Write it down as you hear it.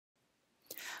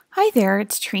Hi there,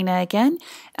 it's Trina again.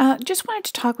 Just wanted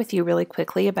to talk with you really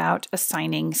quickly about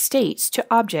assigning states to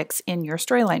objects in your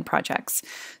Storyline projects.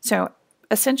 So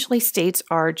essentially states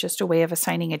are just a way of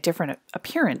assigning a different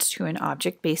appearance to an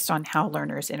object based on how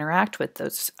learners interact with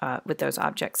those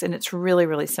objects. And it's really,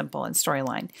 really simple in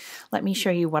Storyline. Let me show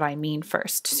you what I mean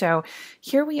first. So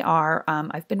here we are.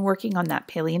 I've been working on that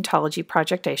paleontology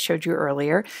project I showed you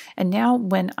earlier. And now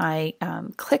when I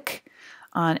click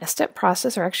on a step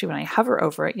process, or actually when I hover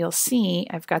over it, you'll see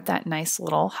I've got that nice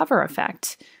little hover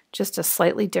effect, just a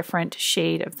slightly different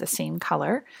shade of the same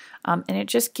color. And it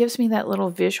just gives me that little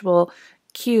visual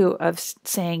cue of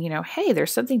saying, hey,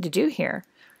 there's something to do here.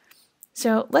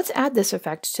 So let's add this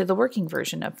effect to the working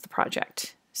version of the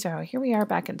project. So here we are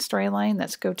back in Storyline.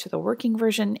 Let's go to the working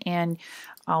version, and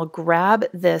I'll grab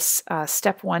this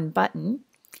step 1 button.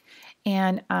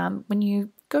 And when you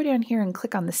go down here and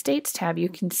click on the States tab, you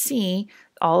can see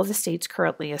all of the states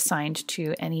currently assigned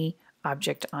to any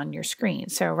object on your screen.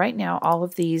 So right now, all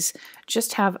of these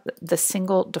just have the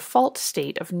single default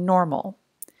state of normal.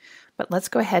 But let's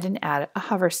go ahead and add a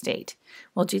hover state.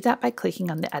 We'll do that by clicking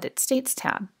on the Edit States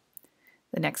tab.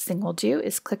 The next thing we'll do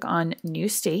is click on New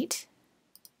State.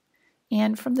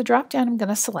 And from the drop-down, I'm going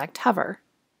to select Hover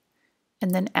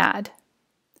and then Add.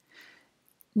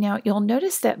 Now you'll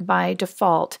notice that by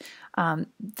default,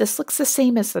 this looks the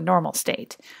same as the normal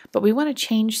state, but we want to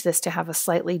change this to have a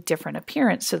slightly different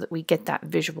appearance so that we get that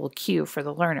visual cue for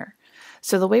the learner.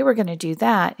 So the way we're going to do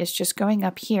that is just going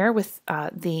up here with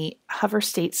the hover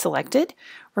state selected.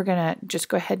 We're going to just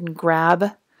go ahead and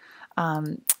grab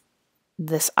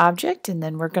this object, and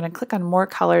then we're going to click on more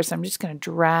colors. I'm just going to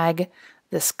drag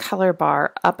this color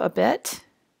bar up a bit,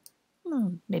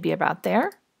 maybe about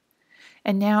there.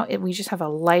 And now we just have a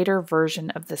lighter version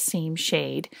of the same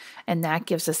shade, and that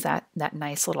gives us that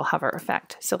nice little hover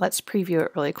effect. So let's preview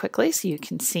it really quickly so you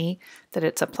can see that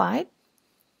it's applied.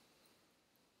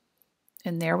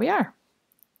 And there we are.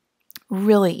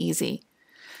 Really easy.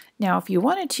 Now, if you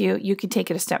wanted to, you could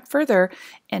take it a step further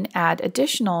and add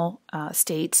additional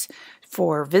states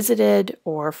for visited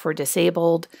or for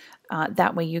disabled.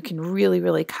 That way you can really,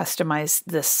 really customize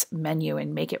this menu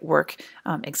and make it work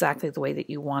exactly the way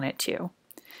that you want it to.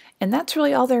 And that's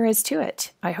really all there is to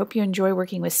it. I hope you enjoy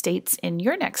working with states in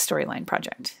your next Storyline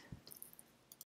project.